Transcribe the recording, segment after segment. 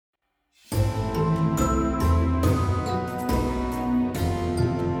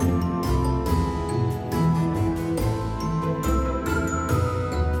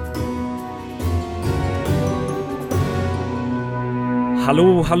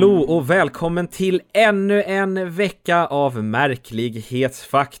Hallå och välkommen till ännu en vecka av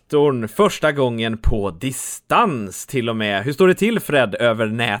Märklighetsfaktorn. Första gången på distans till och med. Hur står det till, Fred, över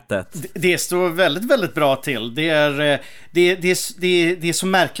nätet? Det står väldigt, väldigt bra till. Det är så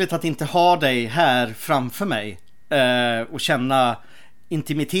märkligt att inte ha dig här framför mig och känna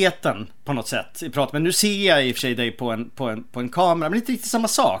intimiteten på något sätt i prat. Men nu ser jag i och för sig dig på en kamera, men inte riktigt samma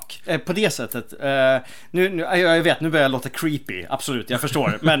sak på det sättet. Jag vet, nu börjar jag låta creepy, absolut, jag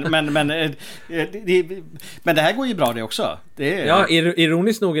förstår. Men det här går ju bra det också. Ja,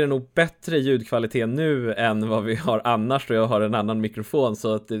 ironiskt nog är det nog bättre ljudkvalitet nu än vad vi har annars, då jag har en annan mikrofon,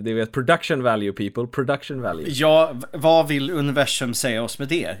 så att det är production value, people, production value. Ja, vad vill universum säga oss med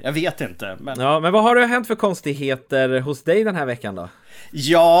det? Jag vet inte. Men vad har det hänt för konstigheter hos dig den här veckan då?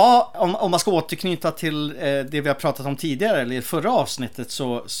 Ja, om man ska återknyta till det vi har pratat om tidigare, eller i förra avsnittet,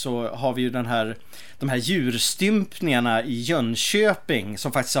 så har vi ju de här djurstympningarna i Jönköping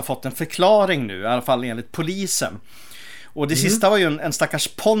som faktiskt har fått en förklaring nu, i alla fall enligt polisen. Och det sista var ju en stackars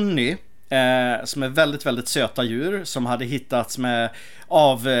ponny som är väldigt, väldigt söta djur som hade hittats med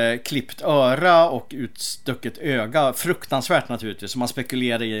avklippt öra och utstucket öga. Fruktansvärt naturligtvis. Så man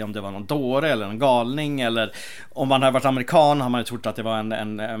spekulerar i om det var någon dåre eller en galning, eller om man hade varit amerikan har man ju trott att det var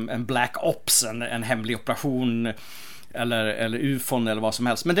en black ops, en hemlig operation eller ufon eller vad som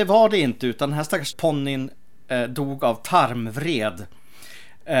helst. Men det var det inte, utan den här stackars ponnyn dog av tarmvred.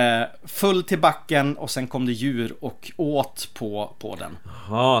 Full till backen, och sen kom det djur och åt på den.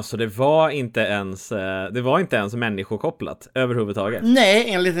 Ja, så det var inte ens människokopplat överhuvudtaget. Nej,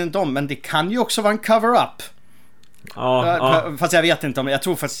 enligt dem, men det kan ju också vara en cover-up. Ja. Fast jag vet inte om jag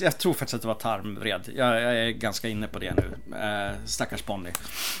tror faktiskt att det var tarmvred. Jag är ganska inne på det nu. Stackars ponny.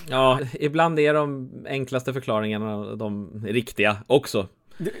 Ja, ibland är de enklaste förklaringarna de riktiga också.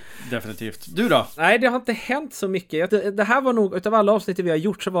 Definitivt. Du då? Nej, det har inte hänt så mycket. Det här var nog, utav alla avsnitt vi har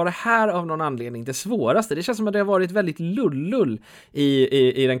gjort, så var det här av någon anledning det svåraste. Det känns som att det har varit väldigt lullull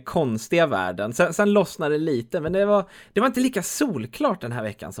i den konstiga världen. Sen lossnade det lite, men det var inte lika solklart den här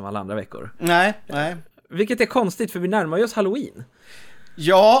veckan som alla andra veckor. Nej. Vilket är konstigt, för vi närmar oss Halloween.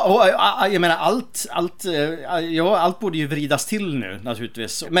 Ja, och jag menar allt borde ju vridas till nu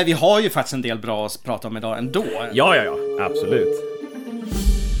naturligtvis. Men vi har ju faktiskt en del bra att prata om idag ändå. Ja, absolut.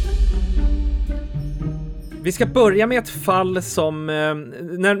 Vi ska börja med ett fall som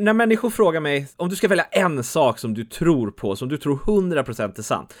när människor frågar mig om du ska välja en sak som du tror på, som du tror 100% är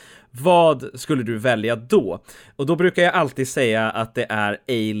sant, vad skulle du välja då? Och då brukar jag alltid säga att det är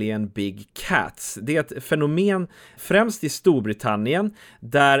Alien Big Cats. Det är ett fenomen främst i Storbritannien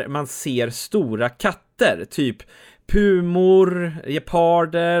där man ser stora katter, typ pumor,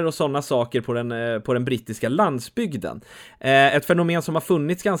 geparder och sådana saker på den brittiska landsbygden. Ett fenomen som har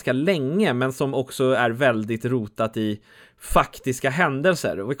funnits ganska länge, men som också är väldigt rotat i faktiska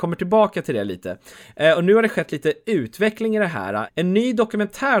händelser. Och vi kommer tillbaka till det lite. Och nu har det skett lite utveckling i det här. En ny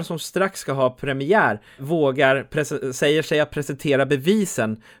dokumentär som strax ska ha premiär säger sig att presentera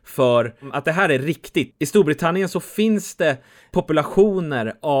bevisen för att det här är riktigt. I Storbritannien så finns det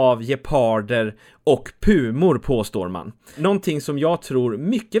populationer av geparder och pumor, påstår man. Någonting som jag tror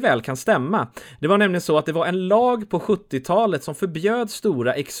mycket väl kan stämma. Det var nämligen så att det var en lag på 70-talet som förbjöd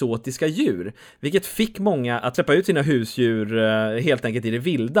stora exotiska djur, vilket fick många att släppa ut sina husdjur helt enkelt i det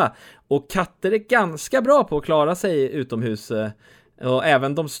vilda. Och katter är ganska bra på att klara sig utomhus, och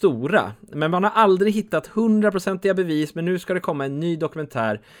även de stora. Men man har aldrig hittat 100% bevis, men nu ska det komma en ny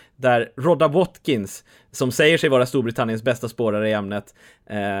dokumentär där Rodda Watkins, som säger sig vara Storbritanniens bästa spårare i ämnet,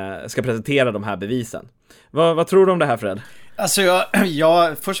 ska presentera de här bevisen. Vad tror du om det här, Fred? Alltså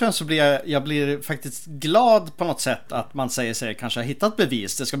jag först och främst så blir faktiskt glad på något sätt att man säger sig kanske ha hittat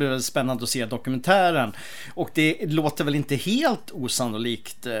bevis. Det ska bli väldigt spännande att se dokumentären. Och det låter väl inte helt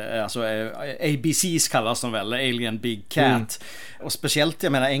osannolikt. Alltså ABCs kallas de väl, Alien Big Cat. Och speciellt,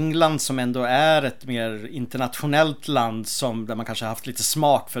 jag menar, England som ändå är ett mer internationellt land där man kanske har haft lite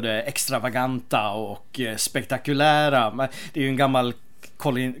smak för det extravaganta och spektakulära. Det är ju en gammal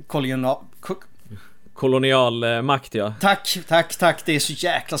kolonialmakt, ja. Tack. Det är så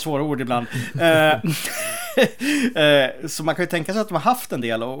jäkla svåra ord ibland. Så man kan ju tänka sig att de har haft en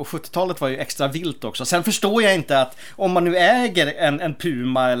del, och 70-talet var ju extra vilt också. Sen förstår jag inte att om man nu äger en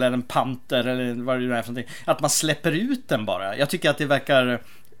puma eller en panter eller vad det nu är för någonting, att man släpper ut den bara. Jag tycker att det verkar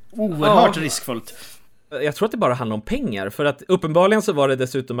oerhört riskfullt. Jag tror att det bara handlar om pengar, för att uppenbarligen så var det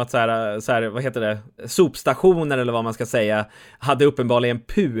dessutom att så här, vad heter det, sopstationer eller vad man ska säga, hade uppenbarligen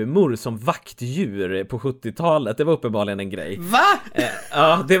pumor som vaktdjur på 70-talet. Det var uppenbarligen en grej. Va?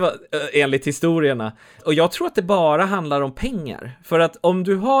 Ja, det var enligt historierna. Och jag tror att det bara handlar om pengar. För att om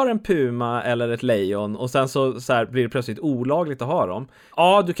du har en puma eller ett lejon och sen så här blir det plötsligt olagligt att ha dem.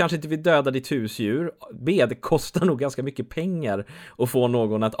 Ja, du kanske inte vill döda ditt husdjur. B, det kostar nog ganska mycket pengar att få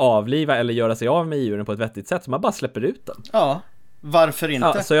någon att avliva eller göra sig av med djuren på ett vettigt sätt, så man bara släpper ut den. Ja, varför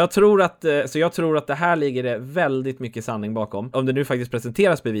inte? Ja, så jag tror att det här ligger det väldigt mycket sanning bakom. Om det nu faktiskt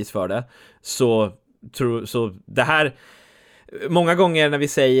presenteras bevis för det, så det här, många gånger när vi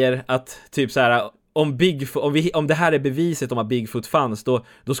säger att typ så här, om det här är beviset om att Bigfoot fanns, då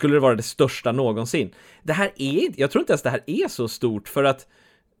skulle det vara det största någonsin. Jag tror inte ens det här är så stort, för att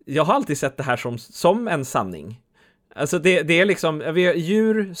jag har alltid sett det här som en sanning. Alltså det är liksom,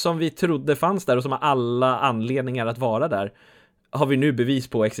 djur som vi trodde fanns där och som har alla anledningar att vara där, har vi nu bevis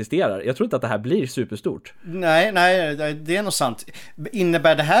på existerar. Jag tror inte att det här blir superstort. Nej, det är nog sant.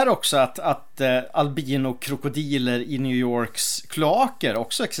 Innebär det här också att albino-krokodiler i New Yorks kloaker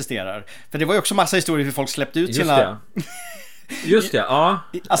också existerar? För det var ju också massa historier hur folk släppte ut sina... Just det, ja.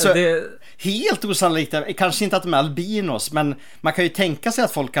 Alltså, helt osannolikt, kanske inte att de är albinos, men man kan ju tänka sig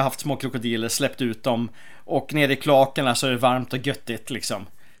att folk har haft små krokodiler, släppt ut dem, och nere i kloakerna så är det varmt och göttigt liksom.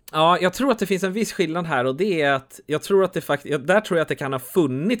 Ja, jag tror att det finns en viss skillnad här, och det är att jag tror att där tror jag att det kan ha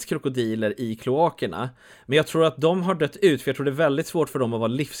funnits krokodiler i kloakerna, men jag tror att de har dött ut, för jag tror det är väldigt svårt för dem att vara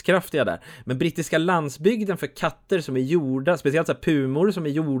livskraftiga där. Men brittiska landsbygden för katter som är gjorda, speciellt så här pumor som är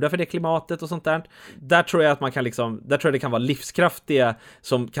gjorda för det klimatet och sånt där tror jag att man kan liksom, där tror jag det kan vara livskraftiga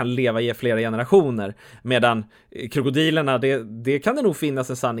som kan leva i flera generationer, medan krokodilerna, det kan det nog finnas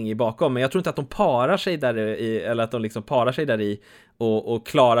en sanning i bakom, men jag tror inte att de parar sig där i, eller att de liksom parar sig där i och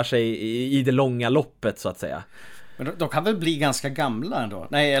klarar sig i det långa loppet så att säga. Men de kan väl bli ganska gamla ändå?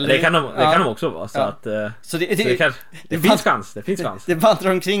 Nej, eller... Det kan de också vara, så att så det finns chans. Det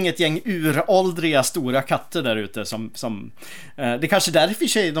vandrar omkring ett gäng uråldriga stora katter där ute som det är kanske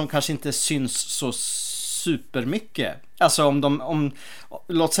därför de kanske inte syns så supermycket. Alltså om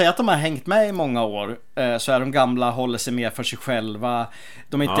låt säga att de har hängt med i många år, så är de gamla, håller sig mer för sig själva.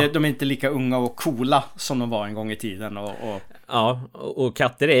 De är inte lika unga och coola som de var en gång i tiden Ja, och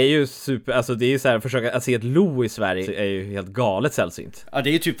katter är ju alltså det är ju så här, försöka att se ett lo i Sverige är ju helt galet sällsynt. Ja, det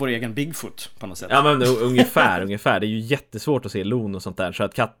är ju typ vår egen Bigfoot på något sätt. Ja, men ungefär. Det är ju jättesvårt att se lon och sånt där, så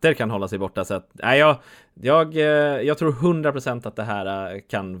att katter kan hålla sig borta, så att jag tror 100% att det här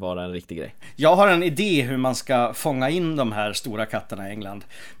kan vara en riktig grej. Jag har en idé hur man ska fånga in de här stora katterna i England.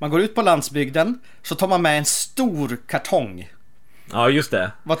 Man går ut på landsbygden, så tar man med en stor kartong. Ja, just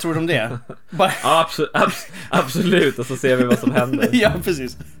det. Vad tror du om det? Ja, absolut. Och så ser vi vad som händer. Ja,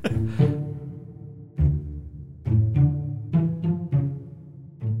 precis.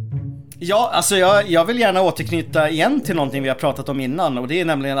 Ja, alltså jag vill gärna återknyta igen till någonting vi har pratat om innan, och det är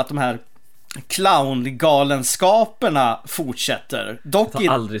nämligen att de här clowngalenskaperna fortsätter. Det tar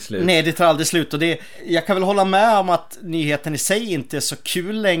aldrig slut. Nej, det tar aldrig slut, och jag kan väl hålla med om att nyheten i sig inte är så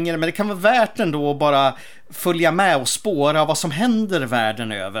kul längre, men det kan vara värt ändå att bara följa med och spåra vad som händer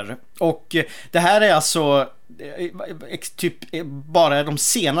världen över. Och det här är alltså typ bara de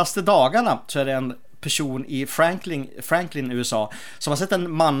senaste dagarna så är det en person i Franklin, USA, som har sett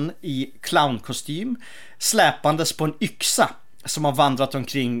en man i clownkostym släpandes på en yxa som har vandrat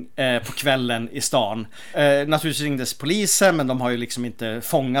omkring på kvällen i stan. Naturligtvis ringdes polisen, men de har ju liksom inte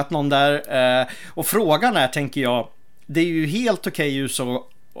fångat någon där. Och frågan är, tänker jag, det är ju helt okej så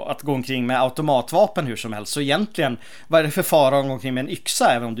att gå omkring med automatvapen hur som helst. Så egentligen, vad är det för fara att gå omkring med en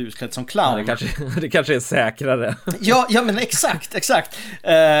yxa även om du är utklädd som clown? Ja, det kanske är säkrare. Ja, men exakt.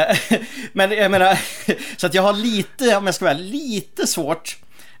 Men jag menar, så att jag har lite, om jag ska vara lite svårt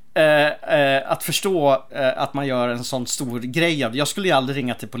att förstå att man gör en sån stor grej av. Jag skulle ju aldrig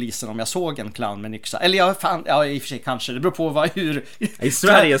ringa till polisen om jag såg en clown med en yxa. Eller i och för sig kanske. Det beror på hur... I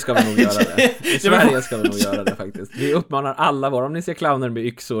Sverige ska vi nog göra det. I Sverige ska vi nog göra det faktiskt. Vi uppmanar alla om ni ser clowner med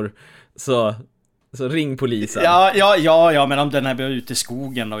yxor, så ring polisen. Ja, men om den är ute i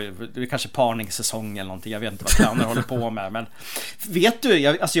skogen och det är kanske parningssäsong eller någonting. Jag vet inte vad clowner håller på med, men vet du,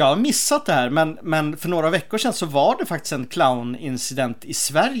 jag har missat det här, men för några veckor sedan så var det faktiskt en clownincident i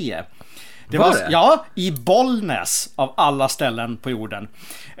Sverige. Det var det? Ja, i Bollnäs av alla ställen på jorden.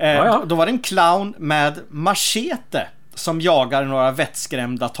 Då var det en clown med machete som jagar några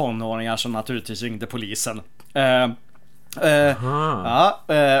vettskrämda tonåringar som naturligtvis ringde polisen.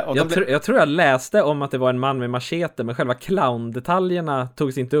 Och jag tror jag läste om att det var en man med machete, men själva clown-detaljerna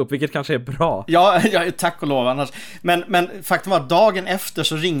togs inte upp, vilket kanske är bra. Ja, tack och lov annars. Men faktum var att dagen efter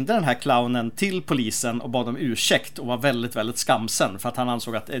så ringde den här clownen till polisen och bad om ursäkt och var väldigt, väldigt skamsen för att han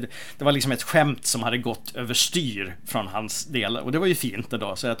ansåg att det var liksom ett skämt som hade gått överstyr från hans del. Och det var ju fint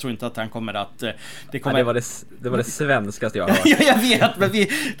då, så jag tror inte att han kommer att... Det var det svenskaste jag har hört. Ja, jag vet, men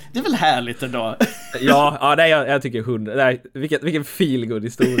det är väl härligt idag. Jag tycker vilken feelgood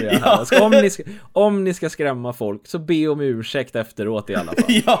historia här. Alltså, om ni ska skrämma folk, så be om ursäkt efteråt i alla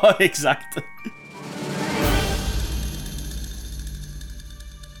fall. Ja, exakt.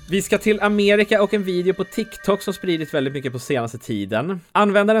 Vi ska till Amerika och en video på TikTok som spridits väldigt mycket på senaste tiden.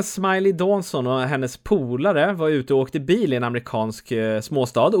 Användaren Smiley Dawson och hennes polare var ute och åkte bil i en amerikansk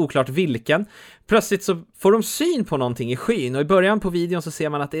småstad, oklart vilken. Plötsligt så får de syn på någonting i skyn, och i början på videon så ser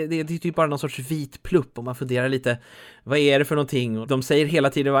man att det är typ bara någon sorts vit plupp, och man funderar lite, vad är det för någonting? Och de säger hela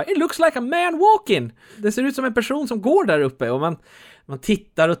tiden, it looks like a man walking. Det ser ut som en person som går där uppe, och man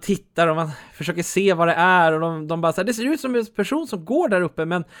tittar och tittar och man försöker se vad det är, och de bara så här, det ser ut som en person som går där uppe,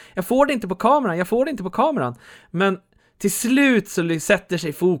 men jag får det inte på kameran. Men till slut så sätter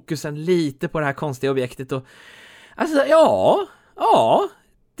sig fokusen lite på det här konstiga objektet, och alltså ja,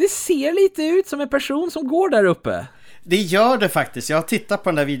 det ser lite ut som en person som går där uppe. Det gör det faktiskt. Jag har tittat på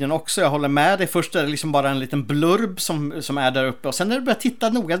den där videon också. Jag håller med dig. Först är det liksom bara en liten blurb som är där uppe. Och sen när du börjar titta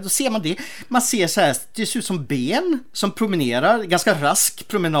noga, då ser man det. Man ser så här, det ser ut som ben som promenerar. Ganska rask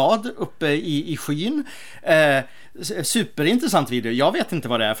promenad uppe i skyn. Superintressant video. Jag vet inte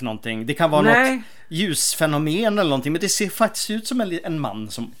vad det är för någonting. Det kan vara något ljusfenomen eller någonting. Men det ser faktiskt ut som en man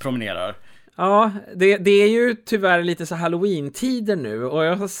som promenerar. Ja, det är ju tyvärr lite så Halloween-tider nu,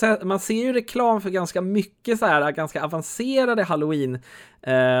 och man ser ju reklam för ganska mycket så här ganska avancerade Halloween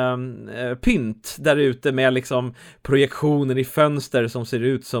pynt där ute, med liksom projektioner i fönster som ser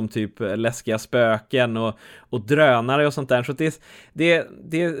ut som typ läskiga spöken och drönare och sånt där. Så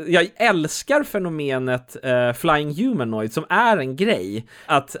jag älskar fenomenet Flying Humanoid, som är en grej,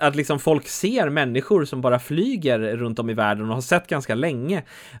 att liksom folk ser människor som bara flyger runt om i världen och har sett ganska länge,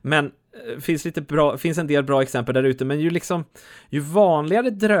 men finns en del bra exempel där ute, men ju vanligare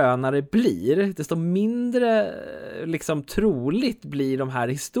drönare blir, desto mindre liksom troligt blir de här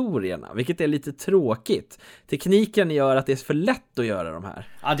historierna, vilket är lite tråkigt. Tekniken gör att det är för lätt att göra de här.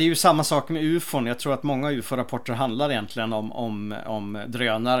 Ja, det är ju samma sak med UFOn. Jag tror att många UFO-rapporter handlar egentligen om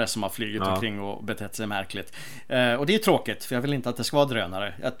drönare som har flygit omkring och betett sig märkligt. Och det är tråkigt, för jag vill inte att det ska vara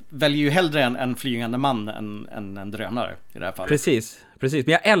drönare. Jag väljer ju hellre en flygande man än en drönare i det här fallet. Precis. Men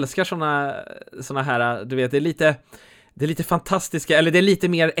jag älskar såna här, du vet, det är lite fantastiska, eller det är lite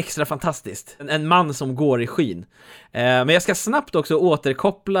mer extra fantastiskt. En man som går i skyn. Men jag ska snabbt också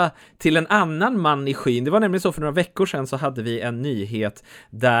återkoppla till en annan man i skyn. Det var nämligen så, för några veckor sedan så hade vi en nyhet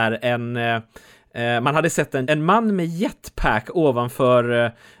där man hade sett en man med jetpack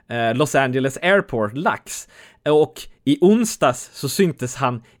ovanför Los Angeles Airport, LAX. Och i onsdags så syntes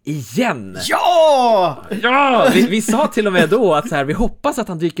han igen. Ja! Vi sa till och med då att så här, vi hoppas att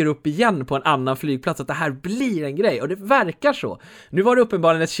han dyker upp igen på en annan flygplats, att det här blir en grej, och det verkar så. Nu var det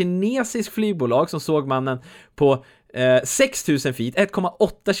uppenbarligen ett kinesiskt flygbolag som såg mannen på 6000 feet,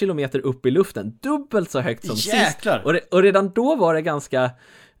 1,8 kilometer upp i luften, dubbelt så högt som sist. Och redan då var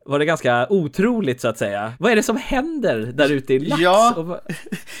det ganska otroligt, så att säga. Vad är det som händer där ute i LAX? Ja,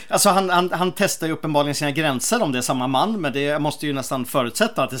 alltså han testar ju uppenbarligen sina gränser om det är samma man, men det måste ju nästan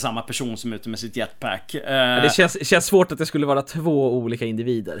förutsätta att det är samma person som är ute med sitt jetpack. Det känns svårt att det skulle vara två olika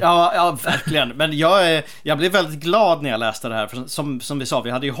individer. Ja, verkligen. Men jag blev väldigt glad när jag läste det här, för som vi sa, vi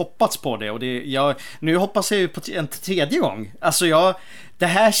hade ju hoppats på det, och nu hoppas jag ju på en tredje gång. Alltså det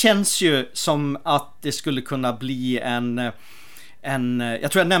här känns ju som att det skulle kunna bli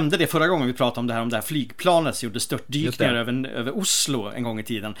jag tror jag nämnde det förra gången vi pratade om det här flygplanet som gjorde störtdykningar över Oslo en gång i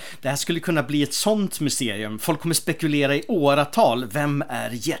tiden. Det här skulle kunna bli ett sånt mysterium. Folk kommer spekulera i åratal. Vem är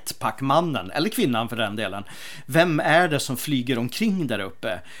jetpackmannen? Eller kvinnan för den delen. Vem är det som flyger omkring där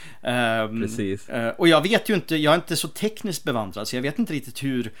uppe? Precis. Och jag vet ju inte, jag är inte så tekniskt bevandrad, så jag vet inte riktigt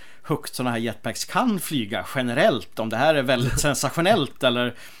hur högt sådana här jetpacks kan flyga generellt. Om det här är väldigt sensationellt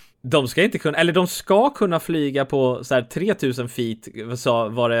eller... De ska kunna flyga på så här 3000 feet,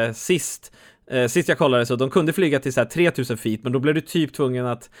 var det sist jag kollade, så de kunde flyga till så här 3000 feet, men då blev du typ tvungen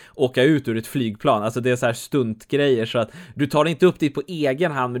att åka ut ur ett flygplan. Alltså det är så här stuntgrejer, så att du tar inte upp dit på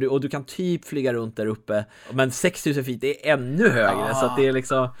egen hand, och du kan typ flyga runt där uppe. Men 6000 feet är ännu högre, så att det är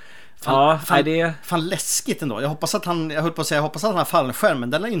liksom... Fan läskigt ändå. Jag hoppas att han har fallskärm, men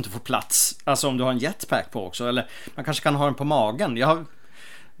den lär inte få plats. Alltså om du har en jetpack på också, eller man kanske kan ha den på magen.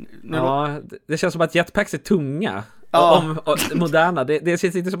 Det känns som att jetpacks är tunga. Moderna, det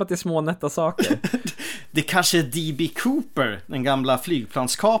känns inte som att det är små nätta saker. Det kanske är D.B. Cooper, den gamla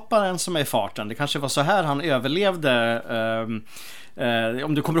flygplanskaparen, som är i farten. Det kanske var så här han överlevde.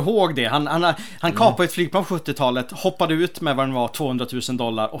 Om du kommer ihåg det. Han kapade ett flygplan på 70-talet, hoppade ut med vad det var,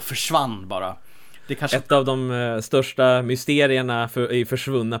 $200,000 och försvann bara. Det kanske... Ett av de största mysterierna i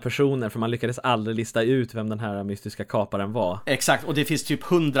försvunna personer, för man lyckades aldrig lista ut vem den här mystiska kaparen var. Exakt, och det finns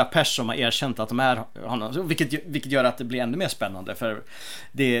typ 100 personer som har erkänt att de är honom, vilket gör att det blir ännu mer spännande, för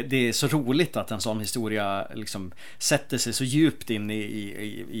det är så roligt att en sån historia liksom sätter sig så djupt in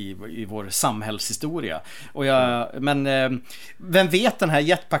i vår samhällshistoria. Men vem vet, den här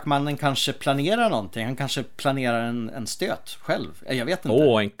jetpackmannen kanske planerar någonting. Han kanske planerar en stöt själv. Jag vet inte.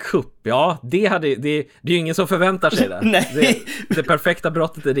 En kupp. Ja, det är ju ingen som förväntar sig det. Nej. Det perfekta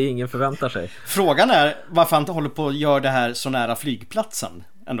brottet är det ingen förväntar sig. Frågan är varför han håller på att göra det här så nära flygplatsen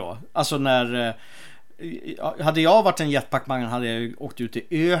ändå. Alltså hade jag varit en jetpackman hade jag åkt ut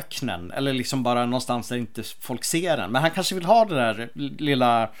i öknen eller liksom bara någonstans där inte folk ser den. Men han kanske vill ha det där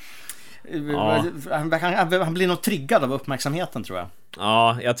lilla... Ja. Han blir nog triggad av uppmärksamheten, tror jag.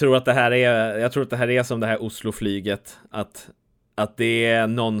 Ja, jag tror att det här är som det här Oslo-flyget, att det är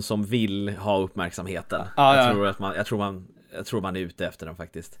någon som vill ha uppmärksamheten. Jag tror man är ute efter den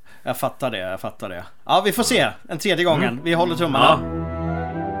faktiskt. Jag fattar det. Ja, vi får se en tredje gången. Vi håller tummarna.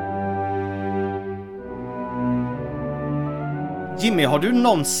 Jimmy, har du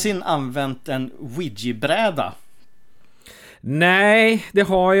någonsin använt en Ouija-bräda? Nej, det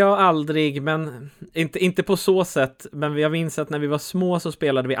har jag aldrig, men inte på så sätt. Men jag minns att när vi var små så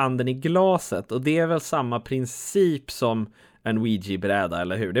spelade vi anden i glaset, och det är väl samma princip som en Ouija-bräda,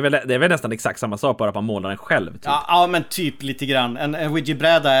 eller hur? Det är väl nästan exakt samma sak, bara att man målar den själv typ. Ja, men typ lite grann. En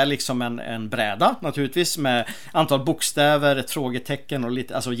Ouija-bräda är liksom en bräda naturligtvis, med antal bokstäver, ett frågetecken och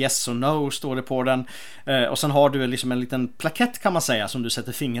lite, alltså yes och no står det på den. Och sen har du liksom en liten plakett, kan man säga, som du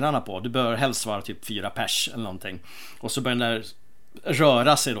sätter fingrarna på. Du bör helst vara typ 4 pers eller någonting. Och så börjar den där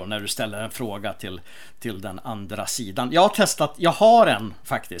röra sig då när du ställer en fråga till den andra sidan. Jag har testat, jag har en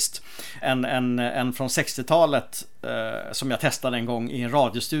faktiskt, en från 60-talet som jag testade en gång i en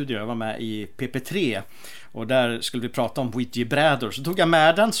radiostudio. Jag var med i PP3 och där skulle vi prata om Ouija-brädor. Så tog jag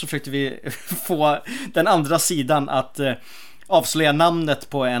med den, så försökte vi få den andra sidan att avslöja namnet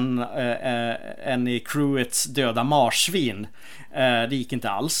på en i crewets döda marsvin. Det gick inte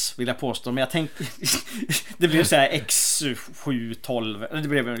alls, vill jag påstå. Men jag tänkte det blev så här X712. Det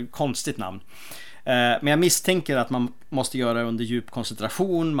blev ett konstigt namn. Men jag misstänker att man måste göra det under djup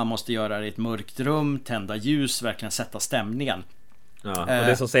koncentration. Man måste göra det i ett mörkt rum, tända ljus, verkligen sätta stämningen. Ja, och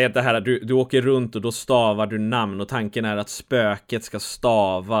det som säger att det här, du åker runt och då stavar du namn, och tanken är att spöket ska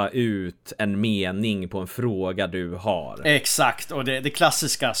stava ut en mening på en fråga du har. Exakt, och det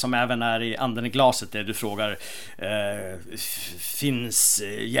klassiska som även är i anden i glaset, är du frågar finns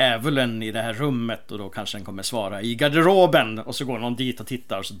djävulen i det här rummet, och då kanske den kommer svara i garderoben, och så går någon dit och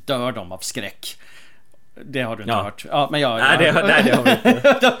tittar och så dör de av skräck. Det har du inte hört. Ja, men nej, det har vi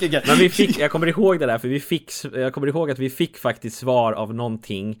inte. Men jag kommer ihåg det där, för jag kommer ihåg att vi fick faktiskt svar av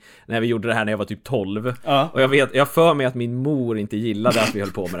någonting när vi gjorde det här när jag var typ 12. Ja. Och jag för mig att min mor inte gillade att vi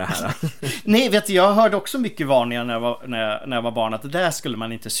höll på med det här. Nej, vet du, jag hörde också mycket varningar när jag var barn, att det där skulle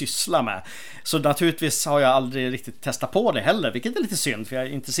man inte syssla med. Så naturligtvis har jag aldrig riktigt testat på det heller, vilket är lite synd, för jag är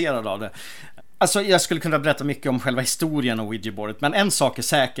intresserad av det. Alltså, jag skulle kunna berätta mycket om själva historien om Ouija-boardet, men en sak är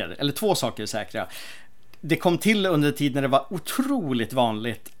säker, eller 2 saker är säkra. Det kom till under tid när det var otroligt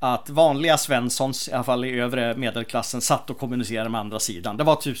vanligt att vanliga Svenssons, i alla fall i övre medelklassen, satt och kommunicerade med andra sidan. Det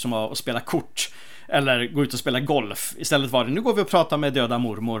var typ som att spela kort eller gå ut och spela golf. Istället var det, nu går vi och pratar med döda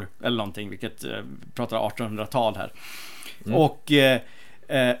mormor eller någonting, vilket pratar 1800-tal här. Och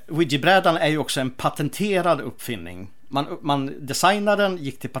Ouija-brädan är ju också en patenterad uppfinning. Man designade den,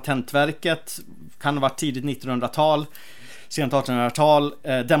 gick till Patentverket, kan ha varit tidigt 1900-tal, sent 1800-tal,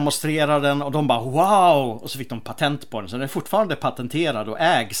 demonstrerade den, och de bara wow, och så fick de patent på den. Så den är fortfarande patenterad och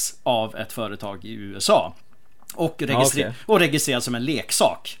ägs av ett företag i USA och registrerad som en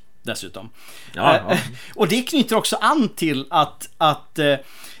leksak dessutom. Och det knyter också an till att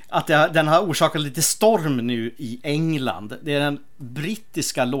den har orsakat lite storm nu i England. Det är den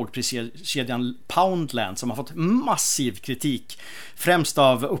brittiska lågpriskedjan Poundland som har fått massiv kritik, främst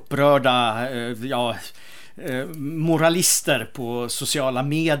av upprörda moralister på sociala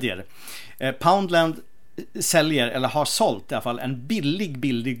medier. Poundland säljer, eller har sålt i alla fall, en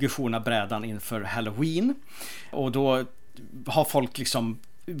billig version av brädan inför Halloween, och då har folk liksom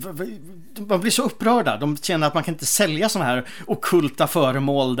man blir så upprörda. De känner att man kan inte sälja såna här ockulta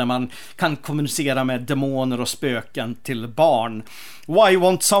föremål där man kan kommunicera med demoner och spöken till barn. Why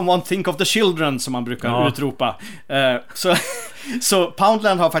won't someone think of the children, som man brukar utropa. Så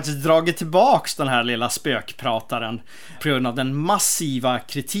Poundland har faktiskt dragit tillbaks den här lilla spökprataren på grund av den massiva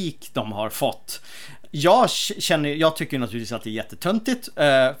kritik de har fått. Jag tycker naturligtvis att det är jättetöntigt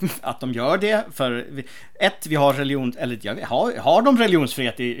att de gör det, för vi har har de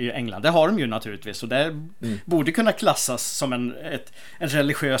religionsfrihet i England? Det har de ju naturligtvis, så det borde kunna klassas som ett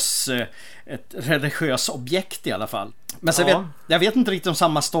religiös objekt i alla fall. Men så jag vet inte riktigt om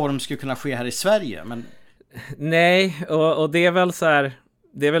samma storm skulle kunna ske här i Sverige, men... Nej, och det är väl så här...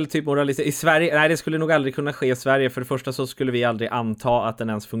 Det är väl typ moralistiskt. I Sverige, nej, det skulle nog aldrig kunna ske i Sverige. För det första så skulle vi aldrig anta att den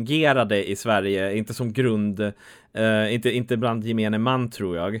ens fungerade i Sverige. Inte som grund, inte bland gemene man,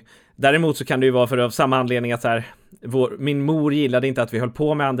 tror jag. Däremot så kan det ju vara för av samma anledning att så här, min mor gillade inte att vi höll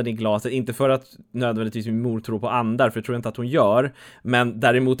på med anden i glaset. Inte för att nödvändigtvis min mor tror på andar, för jag tror inte att hon gör. Men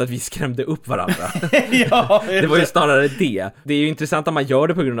däremot att vi skrämde upp varandra. Det var ju snarare det. Det är ju intressant att man gör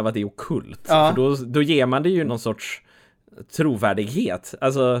det på grund av att det är ockult. Ja. För då ger man det ju någon sorts trovärdighet.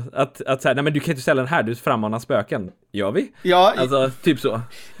 Alltså att säga, nej men du kan inte ställa den här, du frammanar spöken. Gör vi? Ja, alltså typ så.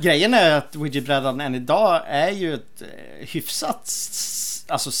 Grejen är att Ouija-brädan än idag är ju ett hyfsat,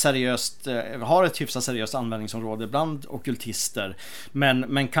 alltså seriöst, har ett hyfsat seriöst användningsområde bland ockultister,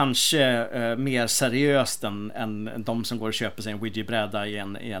 men kanske mer seriöst än de som går och köper sig en Ouija-bräda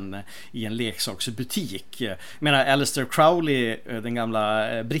i en leksaksbutik. Jag menar, Aleister Crowley, den gamla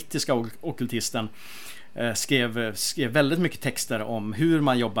brittiska ockultisten, skrev väldigt mycket texter om hur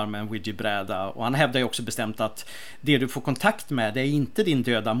man jobbar med en Ouija-bräda, och han hävdar ju också bestämt att det du får kontakt med, det är inte din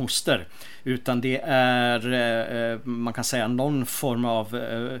döda moster, utan det är man kan säga någon form av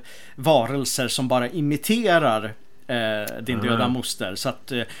varelser som bara imiterar din döda moster, så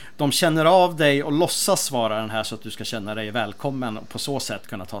att de känner av dig och låtsas vara den här, så att du ska känna dig välkommen och på så sätt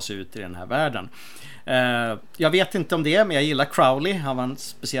kunna ta sig ut i den här världen. Jag vet inte om det, men jag gillar Crowley. Han var en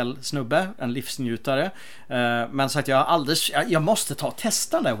speciell snubbe, en livsnjutare. Men så att jag måste ta och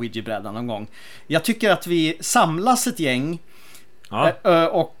testa den där Ouija-brädan någon gång. Jag tycker att vi samlas ett gäng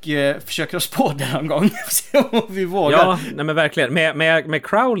och försöker oss på det någon gång. Se om vi vågar. Ja, nej men verkligen. Med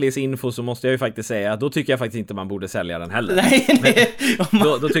Crowleys info så måste jag ju faktiskt säga att då tycker jag faktiskt inte man borde sälja den heller. Nej.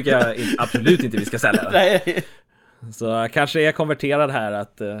 Då tycker jag absolut inte vi ska sälja den. Nej. Så kanske är konverterad här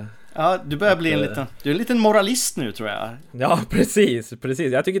att... Ja, du börjar bli du är en liten moralist nu, tror jag. Ja, precis.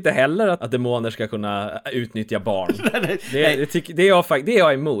 Jag tycker inte heller att demoner ska kunna utnyttja barn. Det är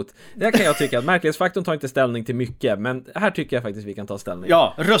jag emot. Det kan jag tycka att märklighetsfaktorn tar inte ställning till mycket, men här tycker jag faktiskt vi kan ta ställning.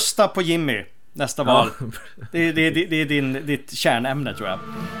 Ja, rösta på Jimmy nästa val. Det är ditt kärnämne, tror jag.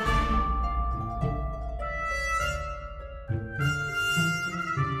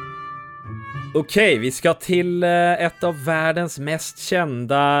 Okej, vi ska till ett av världens mest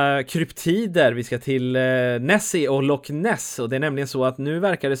kända kryptider. Vi ska till Nessie och Loch Ness. Och det är nämligen så att nu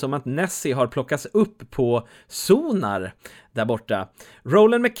verkar det som att Nessie har plockats upp på sonar där borta.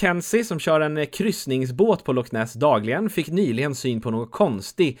 Roland McKenzie, som kör en kryssningsbåt på Loch Ness dagligen, fick nyligen syn på något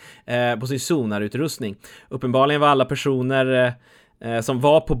konstigt på sin sonarutrustning. Uppenbarligen var alla personer... som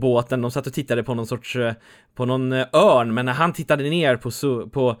var på båten, de satt och tittade på någon örn, men när han tittade ner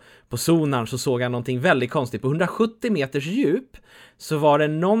på sonaren så såg han någonting väldigt konstigt. På 170 meters djup så var det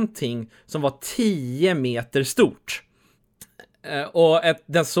någonting som var 10 meter stort. Och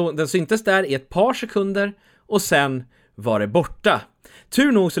den syntes där i ett par sekunder och sen var det borta.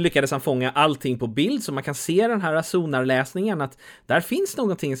 Tur nog så lyckades han fånga allting på bild, så man kan se den här sonarläsningen att där finns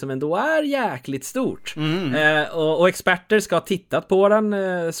någonting som ändå är jäkligt stort. Och experter ska ha tittat på den,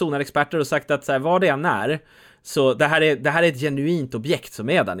 sonarexperter, och sagt att så här, vad det än är, så det här är ett genuint objekt som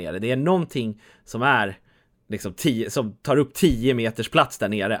är där nere. Det är någonting som är liksom som tar upp 10 meters plats där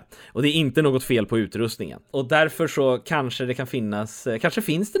nere. Och det är inte något fel på utrustningen. Och därför så kanske det kan finnas... Kanske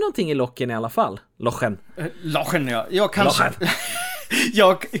finns det någonting i locken i alla fall. Lochen, ja. Jag kanske...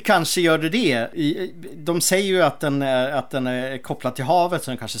 Jag kanske gör det. De säger ju att den är kopplad till havet,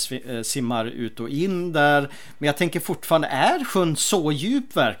 så den kanske simmar ut och in där. Men jag tänker fortfarande, är sjön så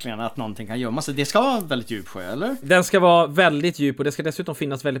djup verkligen att någonting kan gömma sig? Det ska vara en väldigt djup sjö, eller? Den ska vara väldigt djup, och det ska dessutom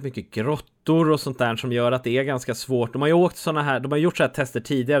finnas väldigt mycket grottor och sånt där som gör att det är ganska svårt. De har gjort så här tester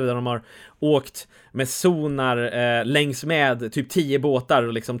tidigare där de har åkt med sonar längs med typ 10 båtar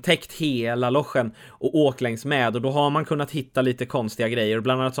och liksom täckt hela lochen och åkt längs med, och då har man kunnat hitta lite konstiga grejer, och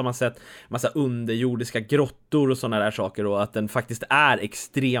bland annat så har man sett massa underjordiska grottor och sådana där saker, och att den faktiskt är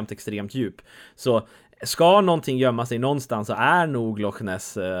extremt djup. Så ska någonting gömma sig någonstans så är nog Loch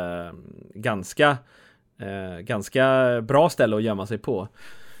Ness ganska ganska bra ställe att gömma sig på.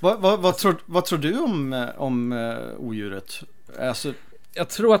 Vad tror du om odjuret? Alltså... Jag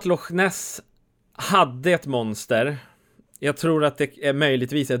tror att Loch Ness hade ett monster. Jag tror att det är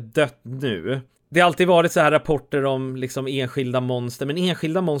möjligtvis är dött nu. Det har alltid varit så här rapporter om liksom enskilda monster, men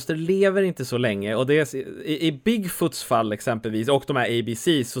enskilda monster lever inte så länge, och det är, i Bigfoots fall exempelvis, och de här ABC,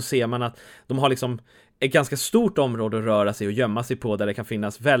 så ser man att de har liksom ett ganska stort område att röra sig och gömma sig på, där det kan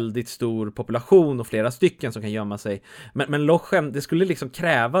finnas väldigt stor population och flera stycken som kan gömma sig. Men lochen, det skulle liksom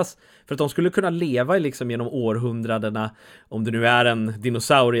krävas för att de skulle kunna leva liksom genom århundradena, om det nu är en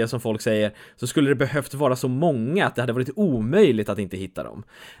dinosaurie som folk säger, så skulle det behövt vara så många att det hade varit omöjligt att inte hitta dem.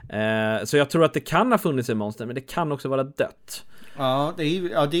 Så jag tror att det kan ha funnits en monster, men det kan också vara dött. Ja, det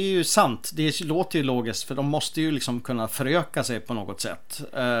är ju sant. Det låter ju logiskt, för de måste ju liksom kunna föröka sig på något sätt.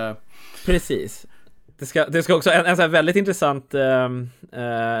 Precis. Det ska också, en så här väldigt intressant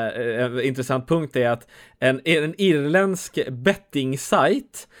punkt är att en irländsk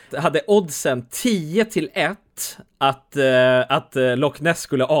betting-sajt hade oddsen 10-1 att Loch Ness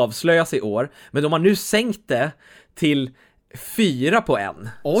skulle avslöjas i år, men de har nu sänkt det till 4-1.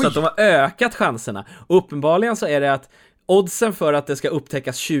 Oj. Så att de har ökat chanserna. Och uppenbarligen så är det att oddsen för att det ska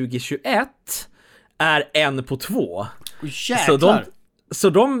upptäckas 2021 är 1-2. Jäklar.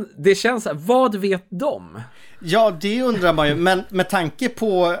 Så det känns, vad vet de? Ja, det undrar man ju. Men med tanke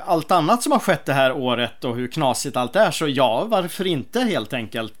på allt annat som har skett det här året och hur knasigt allt är, så ja, varför inte helt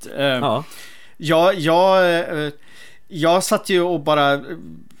enkelt? Jag satt ju och bara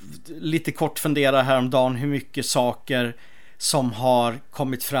lite kort funderade häromdagen hur mycket saker som har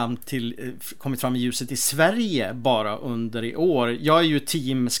kommit fram i ljuset i Sverige bara under i år. Jag är ju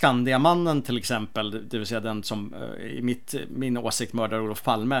team Skandiamannen till exempel, det vill säga den som i min åsikt mördar Olof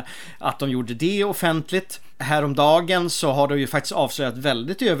Palme, att de gjorde det offentligt. Häromdagen så har de ju faktiskt avslöjat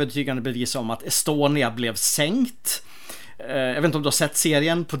väldigt övertygande bevis om att Estonia blev sänkt. Jag vet inte om du har sett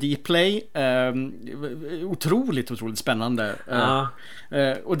serien på Dplay. Otroligt spännande.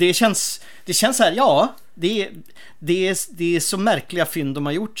 Och det känns så här, ja, det är så märkliga fynd de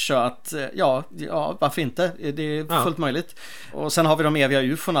har gjort, så att ja, varför inte? Det är fullt möjligt. Och sen har vi de eviga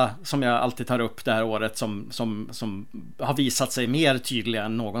UFO:na som jag alltid tar upp det här året, som har visat sig mer tydliga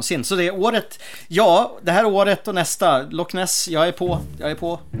än någonsin. Så det är året, ja, det här året och nästa, Loch Ness, jag är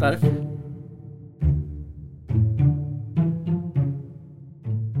på där.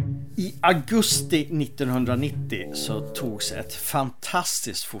 I augusti 1990 så togs ett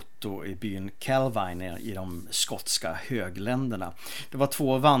fantastiskt foto i byn Calvine i de skotska högländerna. Det var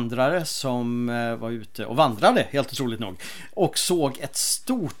 2 vandrare som var ute och vandrade, helt otroligt nog, och såg ett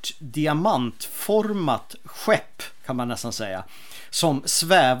stort diamantformat skepp, kan man nästan säga, som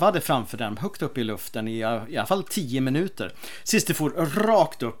svävade framför dem högt upp i luften i alla fall 10 minuter. Sist det for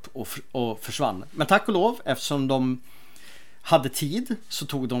rakt upp och försvann. Men tack och lov, eftersom de hade tid, så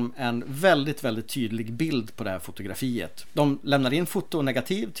tog de en väldigt, väldigt tydlig bild på det här fotografiet. De lämnade in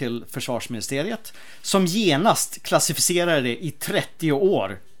fotonegativ till försvarsministeriet, som genast klassificerade det i 30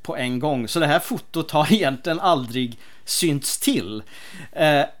 år på en gång. Så det här fotot har egentligen aldrig synts till.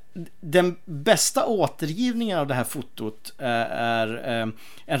 Den bästa återgivningen av det här fotot är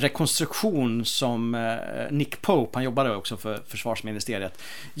en rekonstruktion som Nick Pope, han jobbade också för försvarsministeriet,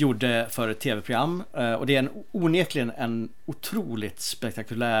 gjorde för ett tv-program, och det är onekligen en otroligt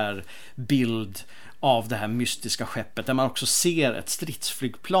spektakulär bild av det här mystiska skeppet, där man också ser ett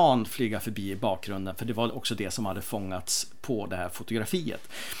stridsflygplan flyga förbi i bakgrunden, för det var också det som hade fångats på det här fotografiet.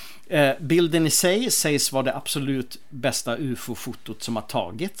 Bilden i sig sägs vara det absolut bästa UFO-fotot som har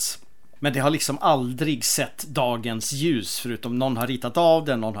tagits, men det har liksom aldrig sett dagens ljus, förutom någon har ritat av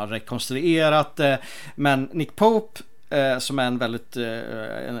det, någon har rekonstruerat det. Men Nick Pope, som är en väldigt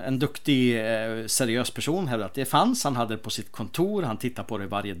en duktig, seriös person, hävdade att det fanns. Han hade det på sitt kontor, han tittade på det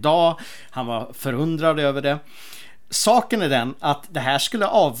varje dag, han var förundrad över det. Saken är den att det här skulle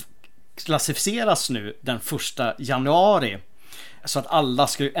avklassificeras nu den 1 januari, så att alla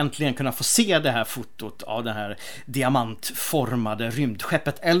skulle äntligen kunna få se det här fotot av det här diamantformade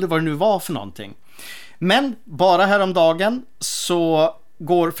rymdskeppet, eller vad det nu var för någonting. Men bara häromdagen så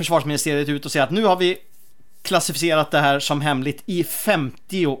går försvarsministeriet ut och säger att nu har vi klassificerat det här som hemligt i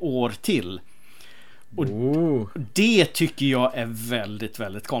 50 år till. Och det tycker jag är väldigt,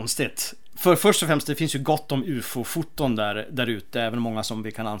 väldigt konstigt. För först och främst, det finns ju gott om UFO-foton där ute, även många som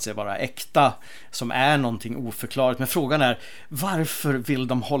vi kan anse vara äkta, som är någonting oförklarligt. Men frågan är, varför vill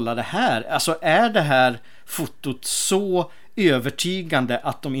de hålla det här? Alltså, är det här fotot så övertygande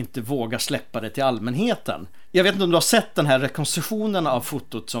att de inte vågar släppa det till allmänheten. Jag vet inte om du har sett den här rekonstruktionen av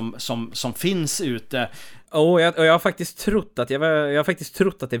fotot som finns ute. Jag har faktiskt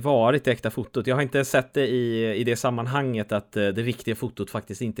trott att det varit det äkta fotot. Jag har inte sett det i det sammanhanget att det riktiga fotot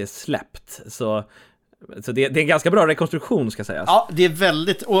faktiskt inte är släppt. Så det är en ganska bra rekonstruktion, ska sägas. Ja, det är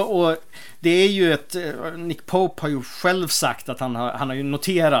väldigt, och det är ju Nick Pope har ju själv sagt att han har ju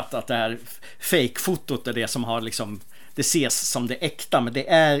noterat att det här fake-fotot är det som har liksom, det ses som det äkta, men det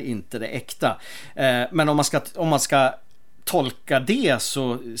är inte det äkta. Men om man ska tolka det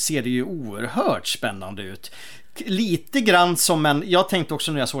så ser det ju oerhört spännande ut. Lite grann som jag tänkte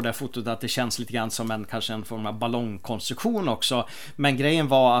också när jag såg det här fotot att det känns lite grann som kanske en form av ballongkonstruktion också. Men grejen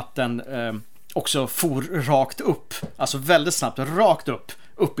var att den också for rakt upp, alltså väldigt snabbt rakt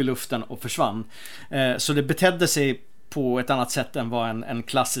upp i luften och försvann. Så det betedde sig på ett annat sätt än vad en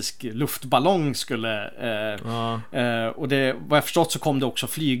klassisk luftballong skulle. Och vad jag förstått så kom det också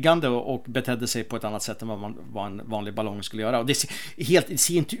flygande och betedde sig på ett annat sätt än vad en vanlig ballong skulle göra. Och det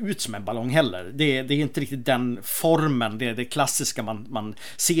ser inte ut som en ballong heller. Det är inte riktigt den formen, det klassiska man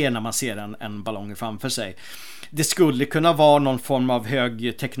ser när man ser en ballong framför sig. Det skulle kunna vara någon form av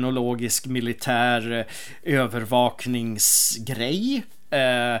högteknologisk militär övervakningsgrej.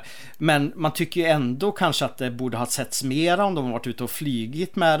 Men man tycker ju ändå kanske att det borde ha setts mera om de har varit ute och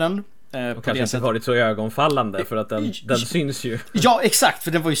flygit med den. Och kanske inte varit så ögonfallande för att den syns ju. Ja, exakt,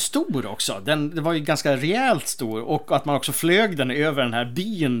 för den var ju stor också. Den var ju ganska rejält stor. Och att man också flög den över den här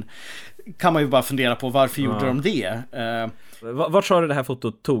byn kan man ju bara fundera på varför gjorde de det. Vart sa du det här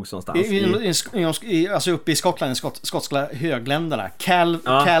fotot togs någonstans? Alltså uppe i Skottland, skotska högländerna.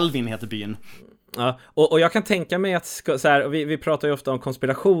 Calvin heter byn. Ja, och jag kan tänka mig att så här, vi pratar ju ofta om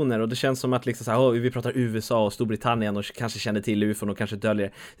konspirationer och det känns som att liksom så här, vi pratar USA och Storbritannien och kanske känner till UFO och kanske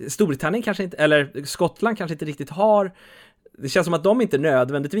döljer. Storbritannien kanske inte, eller Skottland kanske inte riktigt har. Det känns som att de inte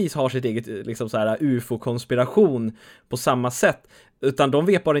nödvändigtvis har sitt eget liksom så här UFO-konspiration på samma sätt, utan de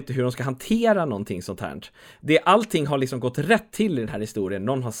vet bara inte hur de ska hantera någonting sånt här. Allting har liksom gått rätt till i den här historien.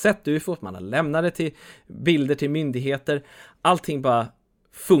 Någon har sett UFO, man har lämnat det till bilder till myndigheter. Allting bara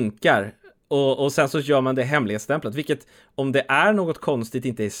funkar. Och sen så gör man det hemlighetsstämplat, vilket om det är något konstigt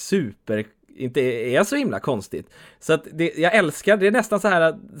inte är så himla konstigt. Så att jag älskar, det är nästan så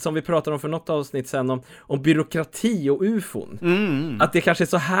här som vi pratade om för något avsnitt sen om byråkrati och UFOn. Att det kanske är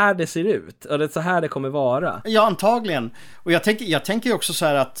så här det ser ut, och det är så här det kommer vara. Ja, antagligen. Och jag tänker också så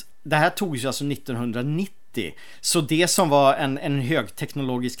här att det här togs alltså 1990. Så det som var en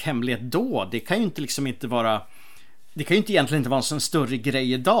högteknologisk hemlighet då, det kan ju egentligen inte vara en sån större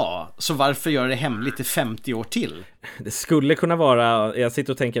grej idag. Så varför gör det hemligt i 50 år till? Det skulle kunna vara, jag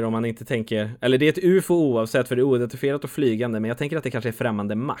sitter och tänker om man inte tänker, eller det är ett UFO oavsett för det är oidentifierat och flygande, men jag tänker att det kanske är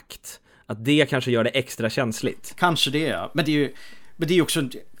främmande makt. Att det kanske gör det extra känsligt. Kanske det, ja. Men det är ju också,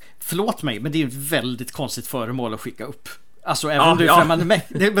 förlåt mig, men det är ett väldigt konstigt föremål att skicka upp. Alltså även om det är främmande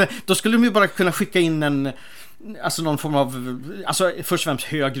makt. Då skulle de ju bara kunna skicka in någon form av, alltså först och främst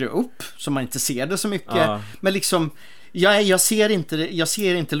högre upp så man inte ser det så mycket, men liksom jag ser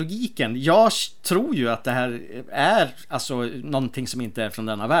inte logiken. Jag tror ju att det här är alltså någonting som inte är från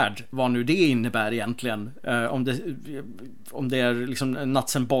denna värld, vad nu det innebär egentligen, om det är liksom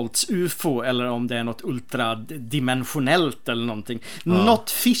nuts and bolts UFO eller om det är något ultradimensionellt eller någonting.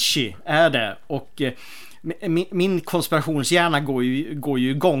 Något fishy är det, och min konspirationshjärna går ju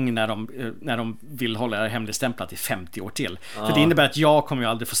igång när de vill hålla det hemligstämplat i 50 år till. För det innebär att jag kommer ju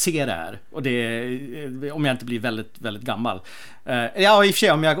aldrig få se det här. Och om jag inte blir väldigt, väldigt gammal. Ja, i och för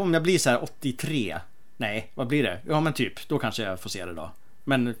sig, om jag blir så här 83. Nej, vad blir det? Ja, men typ, då kanske jag får se det då.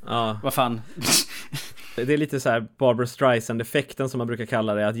 Men vad fan. Det är lite så här Barbra Streisand-effekten som man brukar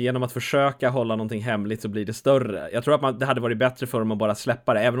kalla det, att genom att försöka hålla någonting hemligt så blir det större. Jag tror att det hade varit bättre för dem att bara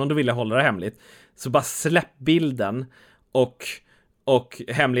släppa det, även om du ville hålla det hemligt. Så bara släpp bilden och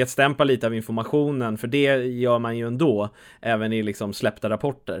hemlighetsstämpa lite av informationen, för det gör man ju ändå, även i liksom släppta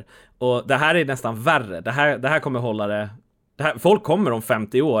rapporter. Och det här är nästan värre. Det här kommer hålla det. Folk kommer om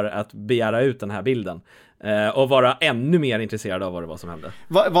 50 år att begära ut den här bilden och vara ännu mer intresserade av vad det var som hände.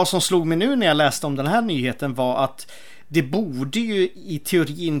 Vad som slog mig nu när jag läste om den här nyheten var att det borde ju i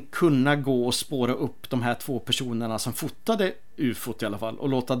teorin kunna gå och spåra upp de här två personerna som fotade UFOt i alla fall och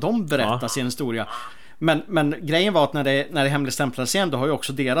låta dem berätta sin historia. Men grejen var att när det hemligstämplades igen, då har ju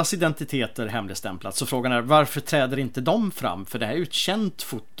också deras identiteter hemligstämplats. Så frågan är, varför träder inte de fram? För det här är ju ett känt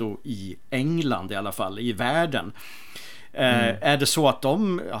foto i England i alla fall, i världen. Är det så att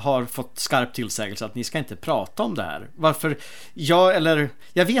de har fått skarp tillsägelse att ni ska inte prata om det här? Varför?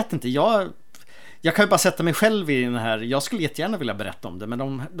 Jag vet inte. Jag kan ju bara sätta mig själv i den här. Jag skulle jättegärna vilja berätta om det,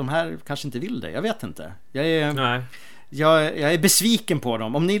 men de här kanske inte vill det. Jag vet inte. Jag är besviken på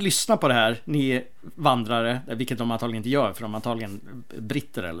dem. Om ni lyssnar på det här, ni vandrare, vilket de antagligen inte gör, för de är antagligen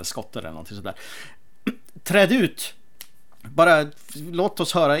britter eller skotter eller någonting sådär. Träd ut. Bara låt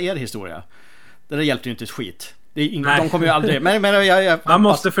oss höra er historia. Det där hjälpte ju inte ett skit. De kommer ju aldrig. Men man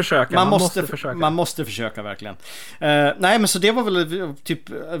måste försöka. Man måste försöka verkligen. Nej, men så det var väl typ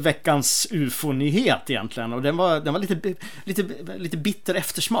veckans UFO-nyhet egentligen. Och den var lite bitter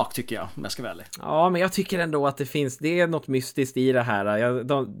eftersmak, tycker jag, om jag ska vara ärlig. Ja, men jag tycker ändå att det är något mystiskt i det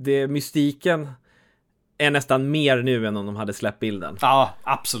här. Mystiken är nästan mer nu än om de hade släppt bilden. Ja,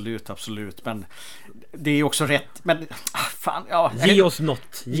 absolut. Men det är också rätt. Men fan, ja. Ge oss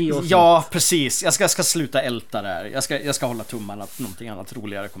något. Ja, precis. Jag ska sluta älta där. Jag ska hålla tummarna att någonting annat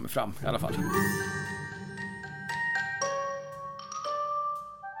roligare kommer fram i alla fall.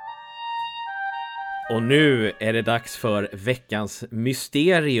 Och nu är det dags för veckans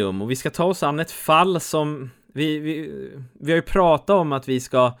mysterium. Och vi ska ta oss an ett fall som vi har ju pratat om att vi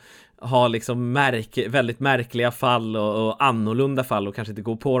ska ha liksom väldigt märkliga fall och annorlunda fall och kanske inte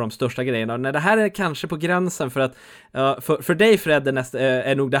gå på de största grejerna. Nej, det här är kanske på gränsen, för att för dig, Fred,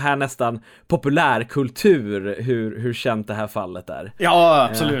 är nog det här nästan populärkultur, hur känt det här fallet är. Ja,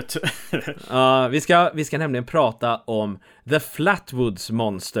 absolut. Vi ska nämligen prata om The Flatwoods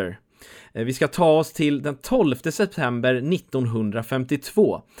Monster. Vi ska ta oss till den 12 september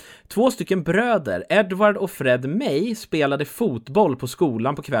 1952. 2 stycken bröder, Edward och Fred May, spelade fotboll på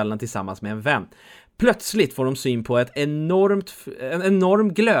skolan på kvällen tillsammans med en vän. Plötsligt får de syn på en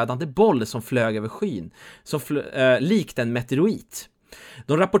enorm glödande boll som flög över skyn, som likt en meteorit.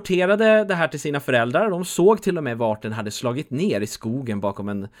 De rapporterade det här till sina föräldrar. De såg till och med vart den hade slagit ner i skogen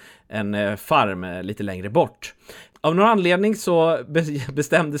bakom en farm lite längre bort. Av någon anledning så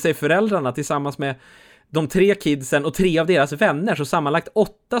bestämde sig föräldrarna tillsammans med de 3 kidsen och 3 av deras vänner, så sammanlagt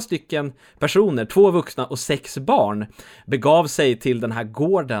 8 stycken personer, 2 vuxna och 6 barn, begav sig till den här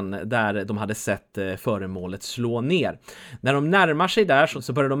gården där de hade sett föremålet slå ner. När de närmar sig där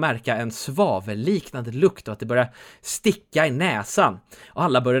så börjar de märka en svavelliknande lukt och att det börjar sticka i näsan. Och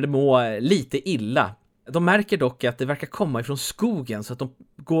alla började må lite illa. De märker dock att det verkar komma ifrån skogen, så att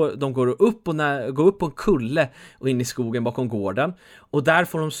de går upp på en kulle och in i skogen bakom gården. Och där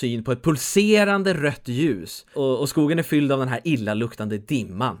får de syn på ett pulserande rött ljus. Och skogen är fylld av den här illaluktande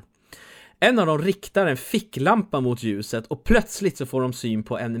dimman. En av dem riktar en ficklampa mot ljuset och plötsligt så får de syn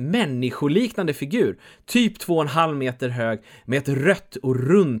på en människoliknande figur, typ 2,5 meter hög, med ett rött och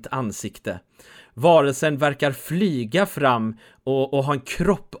runt ansikte. Varelsen verkar flyga fram och ha en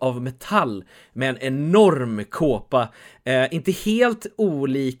kropp av metall med en enorm kåpa. Inte helt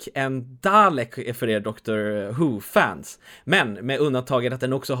olik en Dalek för er Doctor Who-fans. Men med undantaget att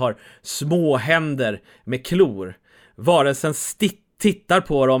den också har små händer med klor. Varelsen tittar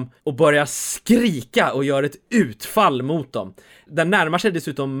på dem och börjar skrika och gör ett utfall mot dem. Den närmar sig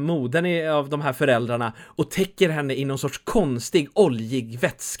dessutom modern av de här föräldrarna och täcker henne i någon sorts konstig oljig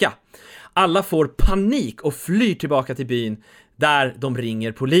vätska. Alla får panik och flyr tillbaka till byn där de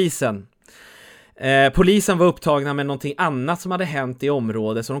ringer polisen. Polisen var upptagna med någonting annat som hade hänt i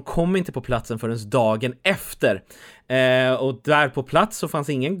området, så de kom inte på platsen förrän dagen efter. Och där på plats så fanns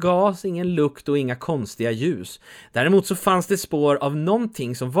ingen gas, ingen lukt och inga konstiga ljus. Däremot så fanns det spår av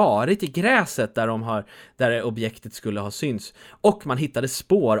någonting som varit i gräset där objektet skulle ha synts. Och man hittade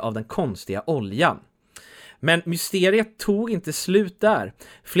spår av den konstiga oljan. Men mysteriet tog inte slut där.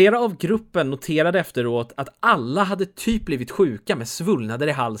 Flera av gruppen noterade efteråt att alla hade typ blivit sjuka med svullnader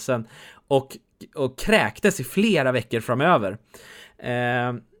i halsen och kräktes i flera veckor framöver.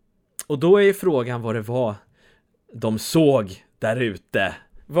 Och då är ju frågan vad det var de såg där ute.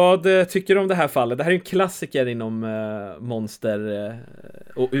 Vad tycker du om det här fallet? Det här är en klassiker inom monster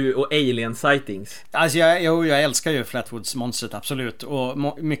och alien sightings. Alltså jag älskar ju Flatwoods monstret, absolut.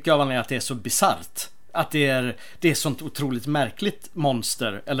 Och mycket av anledningen att det är så bizarrt. Att det är sånt otroligt märkligt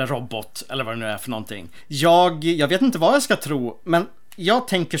monster eller robot eller vad det nu är för någonting. Jag vet inte vad jag ska tro, men jag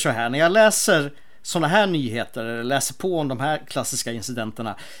tänker så här när jag läser såna här nyheter eller läser på om de här klassiska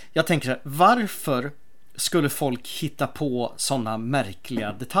incidenterna. Jag tänker så här, varför skulle folk hitta på såna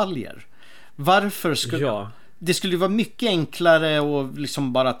märkliga detaljer? Varför skulle det skulle vara mycket enklare att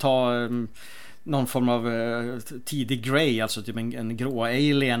liksom bara ta någon form av tidig grey, alltså typ en grå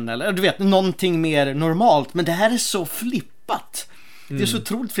alien eller du vet, någonting mer normalt, men det här är så flippat. Det är så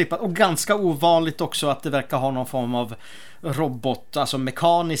otroligt flippat och ganska ovanligt också att det verkar ha någon form av robot, alltså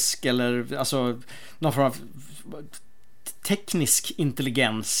mekanisk eller alltså någon form av teknisk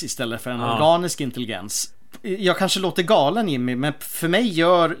intelligens istället för en organisk intelligens. jag kanske låter galen, Jimmy, men för mig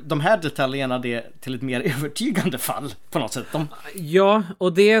gör de här detaljerna det till ett mer övertygande fall på något sätt. Ja,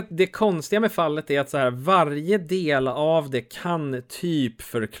 och det konstiga med fallet är att så här, varje del av det kan typ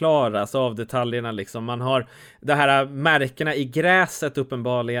förklaras av detaljerna liksom. Man har det här märkena i gräset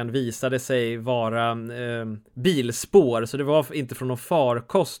uppenbarligen visade sig vara bilspår, så det var inte från någon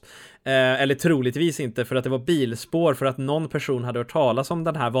farkost. Eller troligtvis inte, för att det var bilspår för att någon person hade hört talas om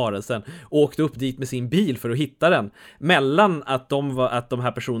den här varelsen och åkte upp dit med sin bil för att hitta den, mellan att de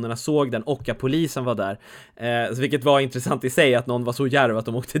här personerna såg den och att polisen var där, vilket var intressant i sig, att någon var så djärv att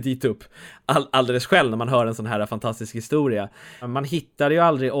de åkte dit upp alldeles själv när man hör en sån här fantastisk historia. Man hittade ju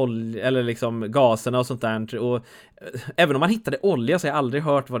aldrig olja eller liksom gaserna och sånt där, och även om man hittade olja så har jag aldrig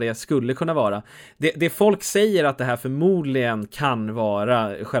hört vad det skulle kunna vara. Det folk säger att det här förmodligen kan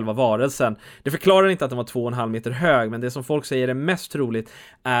vara själva varelsen. Det förklarar inte att den var 2,5 meter hög, men det som folk säger är mest troligt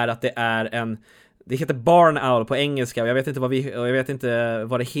är att det är det heter barn owl på engelska, och jag vet inte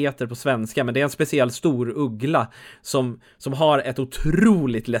vad det heter på svenska, men det är en speciell stor uggla som har ett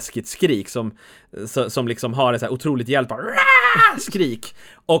otroligt läskigt skrik som liksom har ett så här otroligt hjälp skrik,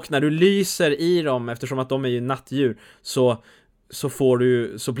 och när du lyser i dem, eftersom att de är ju nattdjur, så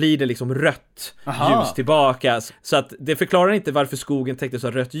blir det liksom rött ljus tillbaka. Så att det förklarar inte varför skogen täckte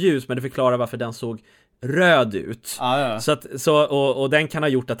så rött ljus, men det förklarar varför den såg röd ut. Och den kan ha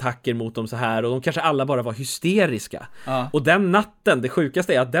gjort attacker mot dem så här, och de kanske alla bara var hysteriska. Och den natten, det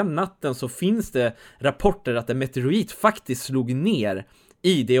sjukaste är att den natten så finns det rapporter att en meteorit faktiskt slog ner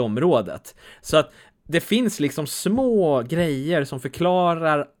i det området. Så att det finns liksom små grejer som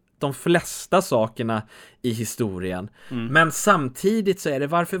förklarar de flesta sakerna i historien. Men samtidigt så är det,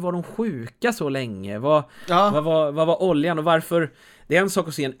 varför var de sjuka så länge? Vad var oljan, och varför? Det är en sak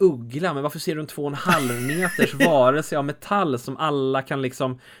att se en uggla, men varför ser du en 2,5 meters varelse av metall som alla kan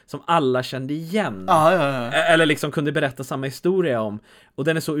liksom, som alla kände igen? Eller liksom kunde berätta samma historia om. Och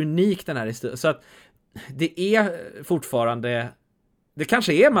den är så unik, den här historien. Så att det är fortfarande, det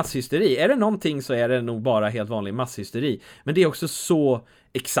kanske är masshysteri. Är det någonting så är det nog bara helt vanlig masshysteri. Men det är också så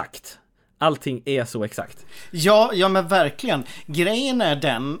exakt. Allting är så exakt. Ja, men verkligen. Grejen är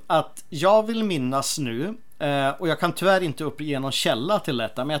den att jag vill minnas nu, och jag kan tyvärr inte uppge någon källa till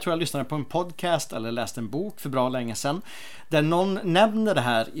detta, men jag tror jag lyssnade på en podcast eller läste en bok för bra länge sedan där någon nämner det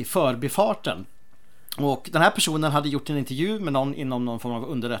här i förbifarten. Och den här personen hade gjort en intervju med någon inom någon form av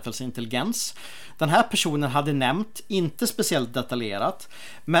underrättelseintelligens. Den här personen hade nämnt, inte speciellt detaljerat,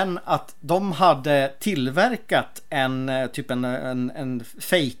 men att de hade tillverkat en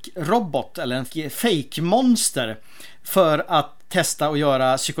fake-robot eller en fake-monster för att testa och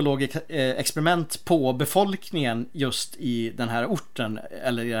göra psykologiska experiment på befolkningen just i den här orten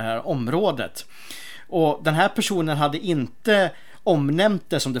eller i det här området. Och den här personen hade inte omnämnt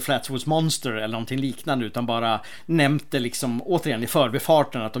det som The Flatwoods Monster eller någonting liknande, utan bara nämnt det liksom återigen i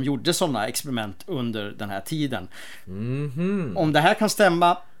förbifarten att de gjorde sådana experiment under den här tiden. Om det här kan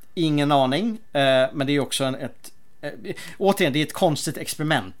stämma, ingen aning, men det är också återigen, det är ett konstigt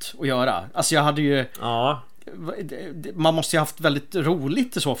experiment att göra. Alltså jag hade ju man måste ju haft väldigt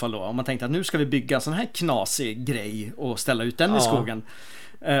roligt i så fall då, om man tänkte att nu ska vi bygga en sån här knasig grej och ställa ut den i skogen.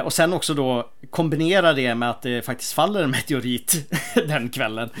 Och sen också då kombinera det med att det faktiskt faller en meteorit den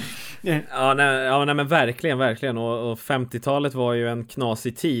kvällen. Nej, men verkligen. Och 50-talet var ju en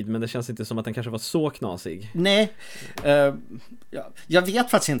knasig tid, men det känns inte som att den kanske var så knasig. Nej, jag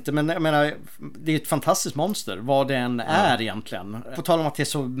vet faktiskt inte, men jag menar, det är ett fantastiskt monster, vad det än är egentligen. På tal om att det är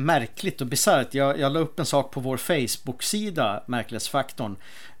så märkligt och bisarrt, jag la upp en sak på vår Facebook-sida, Märklighetsfaktorn,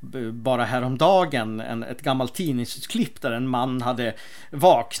 bara häromdagen, ett gammalt tidningsutklipp där en man hade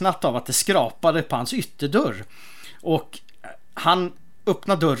vaknat av att det skrapade på hans ytterdörr, och han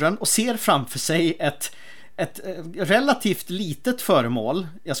öppnar dörren och ser framför sig ett relativt litet föremål,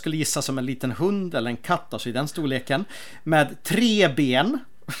 jag skulle gissa som en liten hund eller en katt, alltså i den storleken, med 3 ben,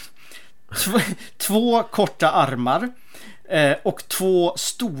 2 korta armar och 2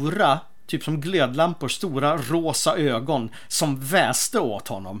 stora, typ som glödlampor, stora rosa ögon som väste åt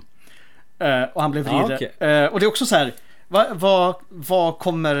honom. Och han blev vriden. Och det är också så här, vad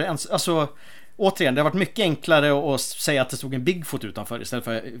kommer ens, alltså återigen, det har varit mycket enklare att säga att det stod en Bigfoot utanför istället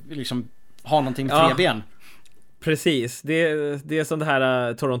för liksom ha någonting med 3 ben. Precis, det är som det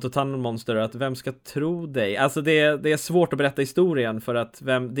här Toronto Tunnel Monster, att vem ska tro dig? Alltså det är svårt att berätta historien, för att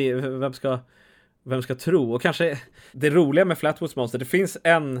vem ska tro? Och kanske det roliga med Flatwoods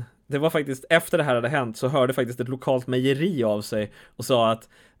Monster, det var faktiskt efter det här hade hänt, så hörde faktiskt ett lokalt mejeri av sig och sa att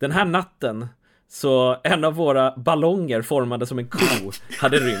den här natten så en av våra ballonger formade som en ko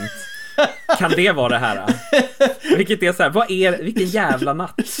hade rymt. Kan det vara det här? Vilket är så här, vilken jävla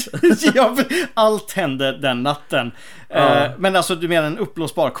natt? Ja, allt hände den natten. Men alltså du menar en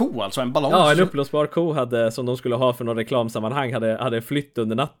uppblåsbar ko, alltså en ballong? Ja, en uppblåsbar ko hade, som de skulle ha för någon reklamsammanhang, hade flytt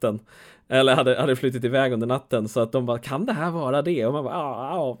under natten. Eller hade flyttit iväg under natten. Så att de bara, kan det här vara det? Och man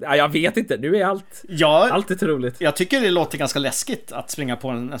bara, jag vet inte, nu är allt är troligt. Jag tycker det låter ganska läskigt att springa på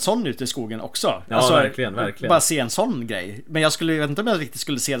en sån ute i skogen också. Ja, alltså, verkligen. Bara se en sån grej. Men jag vet inte om jag riktigt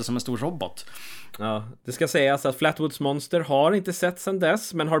skulle se det som en stor robot. Ja, det ska sägas att Flatwoods monster har inte sett sedan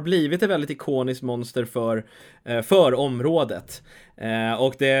dess, men har blivit ett väldigt ikoniskt monster för området.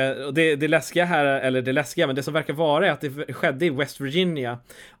 Och det läskiga här, eller det läskiga, men det som verkar vara är att det skedde i West Virginia.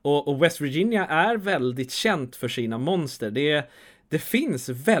 Och West Virginia är väldigt känt för sina monster. Det finns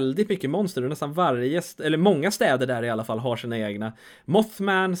väldigt mycket monster och nästan många städer där i alla fall har sina egna.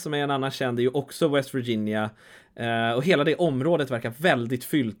 Mothman, som är en annan känd, är ju också West Virginia. Och hela det området verkar väldigt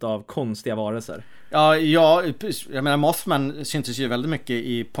fyllt av konstiga varelser. Ja, jag menar Mothman syntes ju väldigt mycket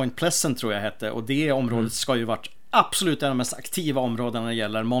i Point Pleasant, tror jag hette. Och det området ska ju varit absolut en av de mest aktiva områdena när det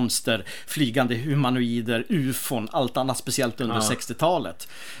gäller monster, flygande humanoider, ufon, allt annat, speciellt under 60-talet.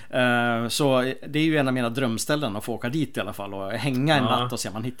 Så det är ju en av mina drömställen att få åka dit i alla fall och hänga en natt och se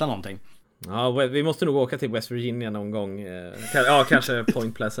om man hittar någonting. Ja, vi måste nog åka till West Virginia någon gång. Kanske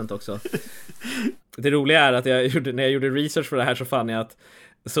Point Pleasant också. Det roliga är att när jag gjorde research för det här så fann jag att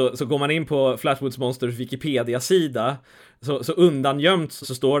så går man in på Flatwoods Monsters Wikipedia-sida, så undangömt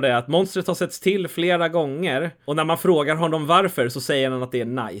så står det att monstret har setts till flera gånger, och när man frågar honom varför så säger han att det är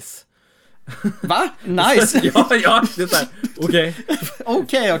nice. Va? Nice? ja, det är så här.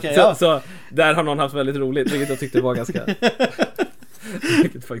 Okej. Så där har någon haft väldigt roligt, vilket jag tyckte var ganska...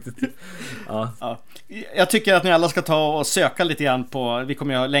 faktiskt. Ja. Jag tycker att ni alla ska ta och söka lite grann på, vi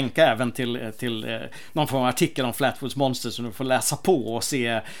kommer ju länka även till någon form av artikel om Flatwoods Monsters som du får läsa på och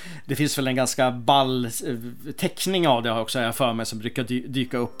se. Det finns väl en ganska ball teckning av det också, jag för mig, som brukar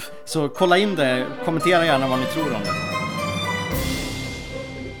dyka upp. Så kolla in det, kommentera gärna vad ni tror om det.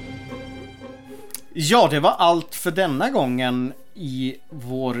 Ja, det var allt för denna gången i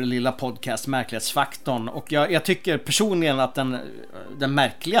vår lilla podcast Märklighetsfaktorn. Och jag tycker personligen att den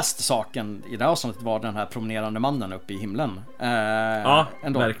märkligaste saken i det här avsnittet var den här promenerande mannen uppe i himlen.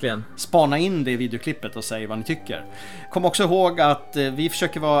 Verkligen. Spana in det i videoklippet och säg vad ni tycker. Kom också ihåg att vi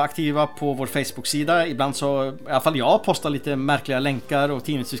försöker vara aktiva på vår Facebook-sida. Ibland så, i alla fall jag, postar lite märkliga länkar och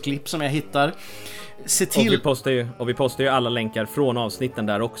tidningsklipp som jag hittar. Och vi postar ju alla länkar från avsnitten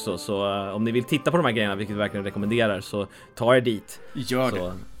där också. Så om ni vill titta på de här grejerna, vilket vi verkligen rekommenderar, så ta er dit. Gör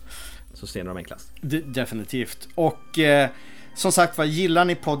det. Så ser ni dem enklast. Definitivt. Och som sagt, gillar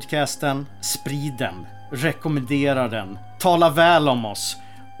ni podcasten, sprid den, rekommendera den, tala väl om oss.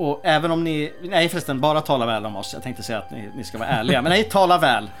 Och även om bara tala väl om oss. Jag tänkte säga att ni ska vara ärliga. Men nej, tala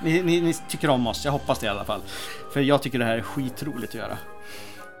väl. Ni tycker om oss, jag hoppas det i alla fall. För jag tycker det här är skitroligt att göra.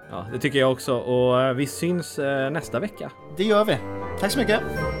 Ja, det tycker jag också. Och vi syns nästa vecka. Det gör vi. Tack så mycket.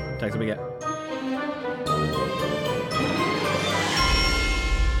 Tack så mycket.